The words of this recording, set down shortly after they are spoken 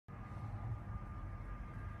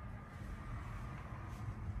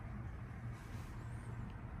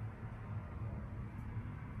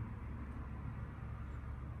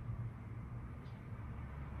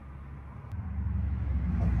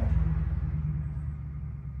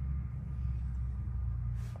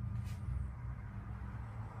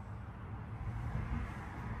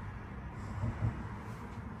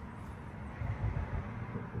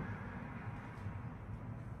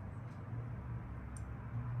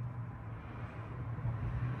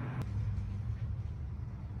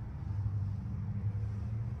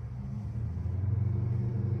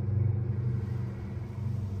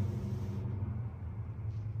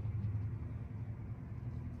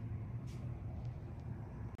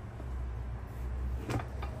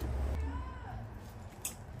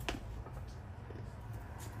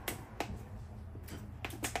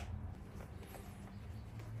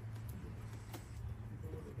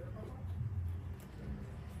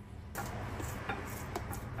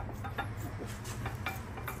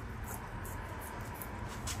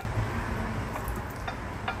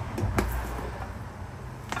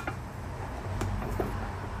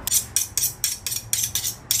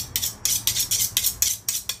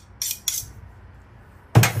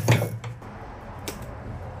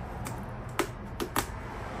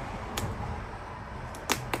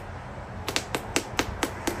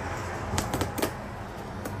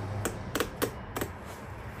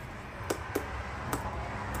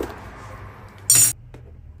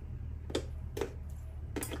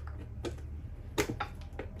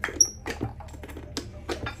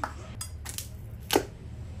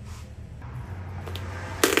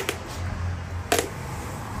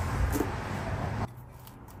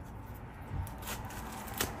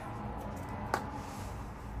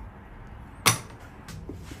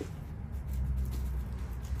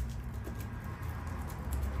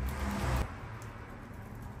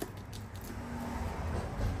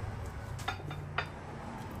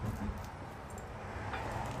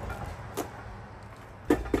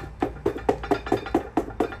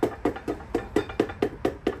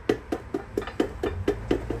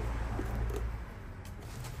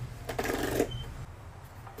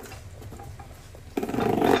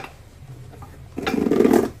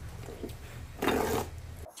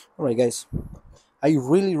All right, guys. I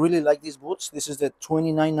really like these boots. This is the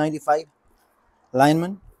 29.95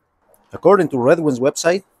 Lineman. According to Redwind's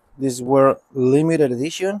website, these were limited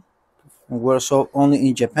edition and were sold only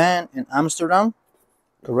in Japan and Amsterdam.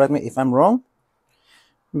 Correct me if I'm wrong.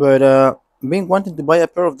 But been wanting to buy a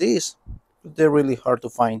pair of these, but they're really hard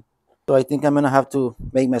to find. So I think I'm gonna have to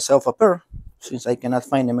make myself a pair since I cannot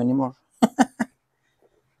find them anymore.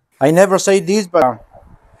 I never say this, but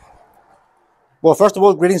well, first of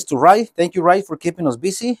all, greetings to Rai. Thank you, Rai, for keeping us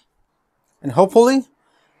busy, and hopefully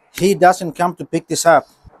he doesn't come to pick this up,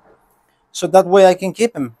 so that way I can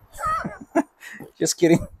keep him. Just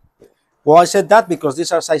kidding. Well, I said that because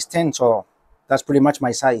these are size 10, so that's pretty much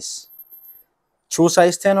my size. True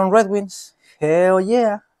size 10 on Red Wings. Hell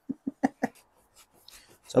yeah.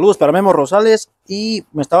 Saludos para Memo Rosales. Y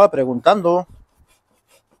me estaba preguntando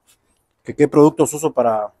que qué productos uso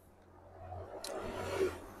para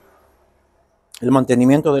el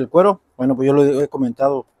mantenimiento del cuero. Bueno, pues yo lo he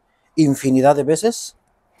comentado infinidad de veces.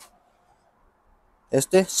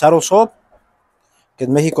 Saro Soap, que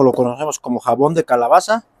en México lo conocemos como jabón de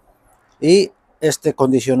calabaza. Y este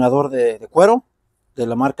condicionador de cuero de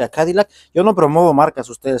la marca Cadillac. Yo no promuevo marcas,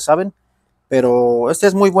 ustedes saben, pero este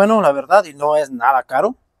es muy bueno, la verdad, y no es nada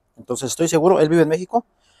caro. Entonces estoy seguro, él vive en México,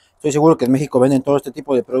 estoy seguro que en México venden todo este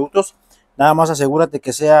tipo de productos. Nada más asegúrate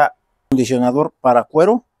que sea acondicionador para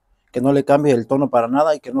cuero, que no le cambie el tono para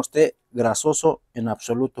nada y que no esté grasoso en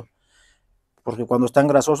absoluto. Porque cuando están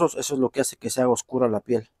grasosos, eso es lo que hace que se haga oscura la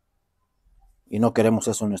piel. Y no queremos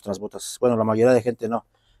eso en nuestras botas. Bueno, la mayoría de gente no.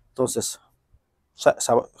 Entonces,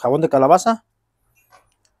 jabón de calabaza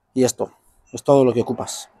y esto es todo lo que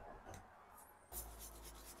ocupas.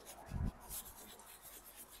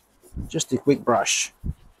 Just a quick brush.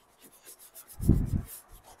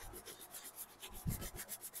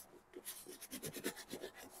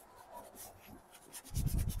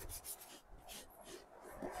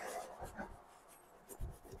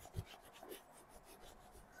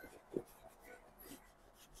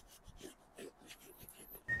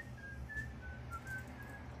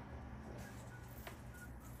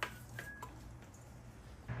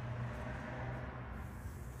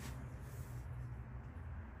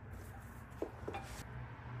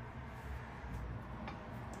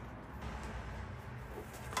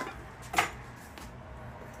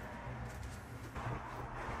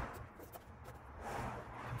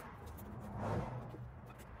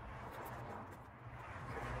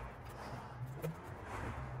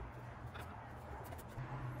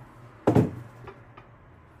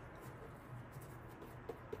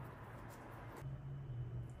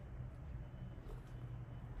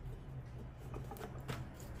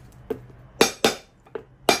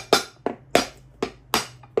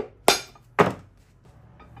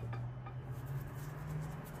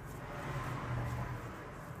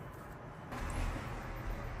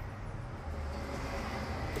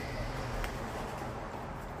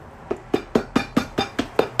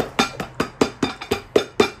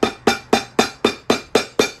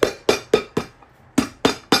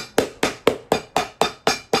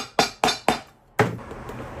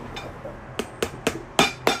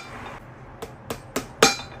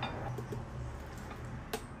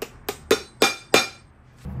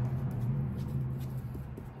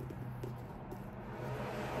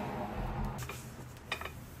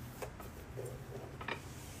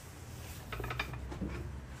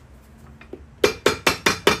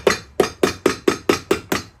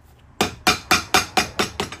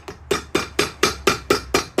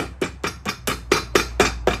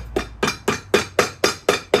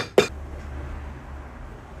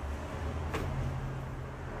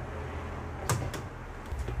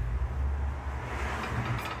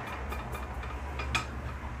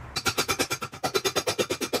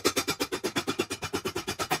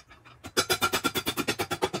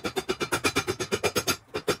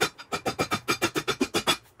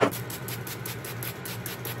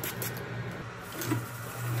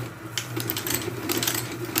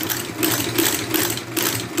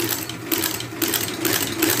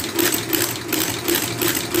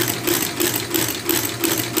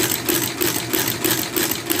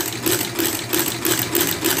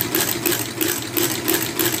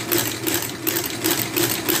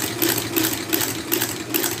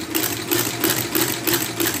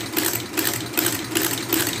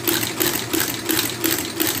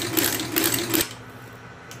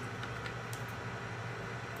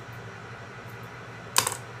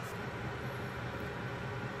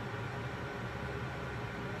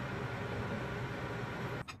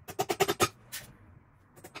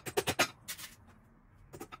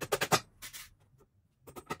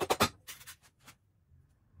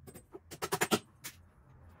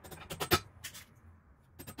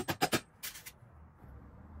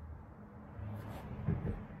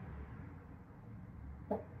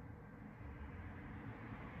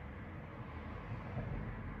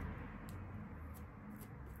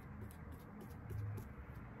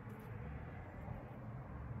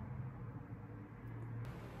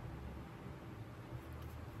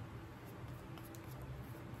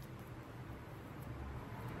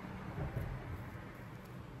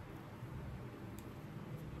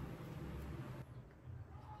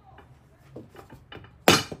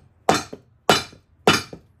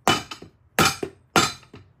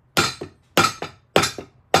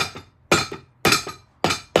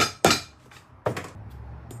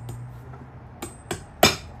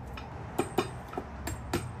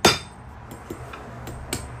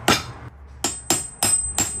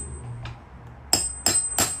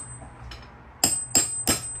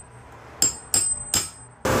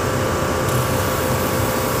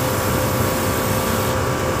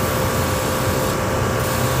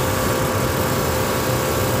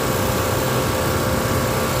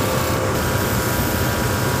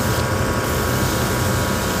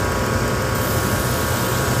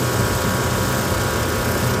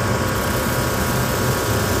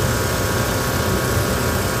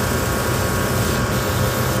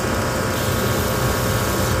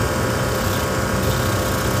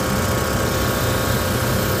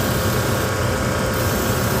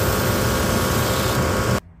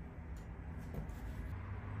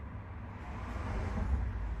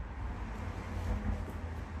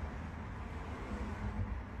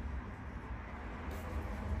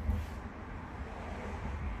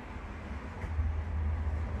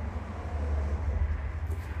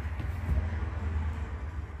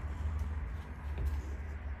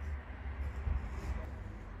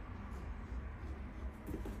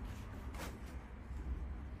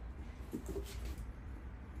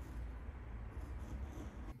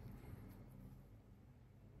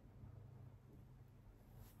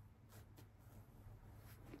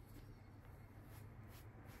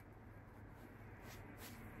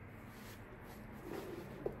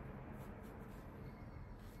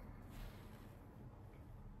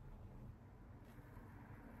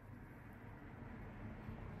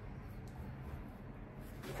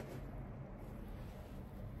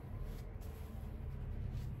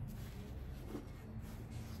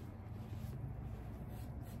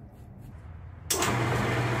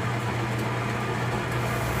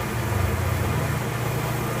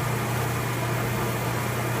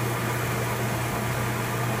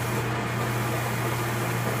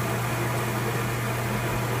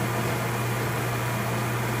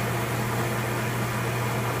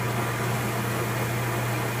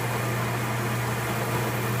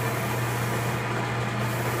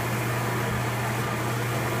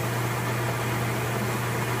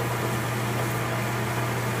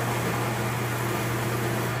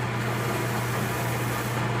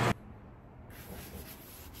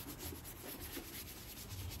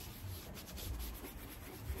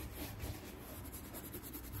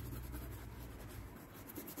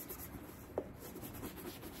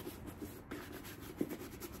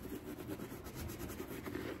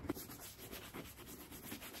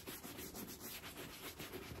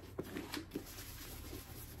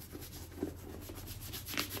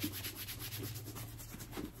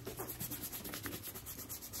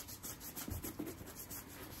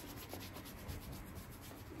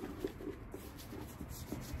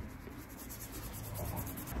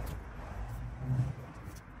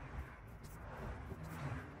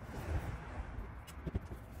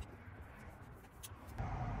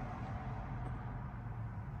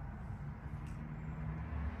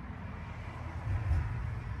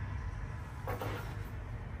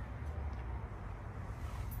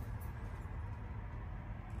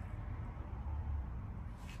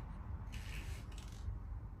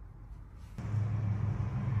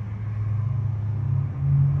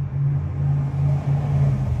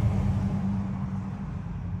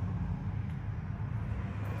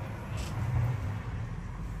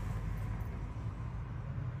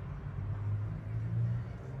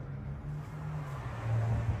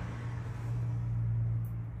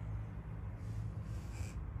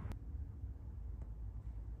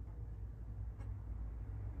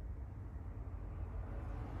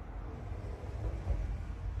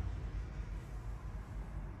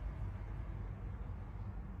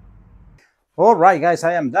 All right, guys,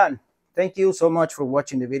 I am done. Thank you so much for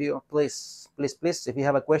watching the video. Please, please, please, if you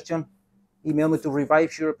have a question, email me to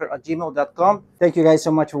reviveshooter@gmail.com. Thank you guys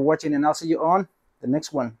so much for watching, and I'll see you on the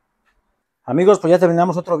next one. Amigos, pues ya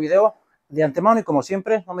terminamos otro video. De antemano y como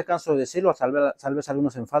siempre, no me canso de decirlo, tal vez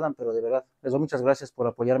algunos se enfadan, pero de verdad, les doy muchas gracias por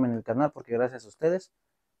apoyarme en el canal, porque gracias a ustedes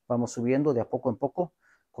vamos subiendo de a poco en poco,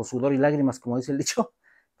 con sudor y lágrimas, como dice el dicho,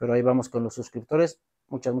 pero ahí vamos con los suscriptores.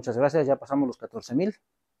 Muchas, muchas gracias, ya pasamos los 14,000.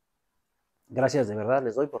 Gracias de verdad,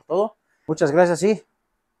 les doy por todo. Muchas gracias y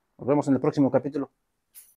nos vemos en el próximo capítulo.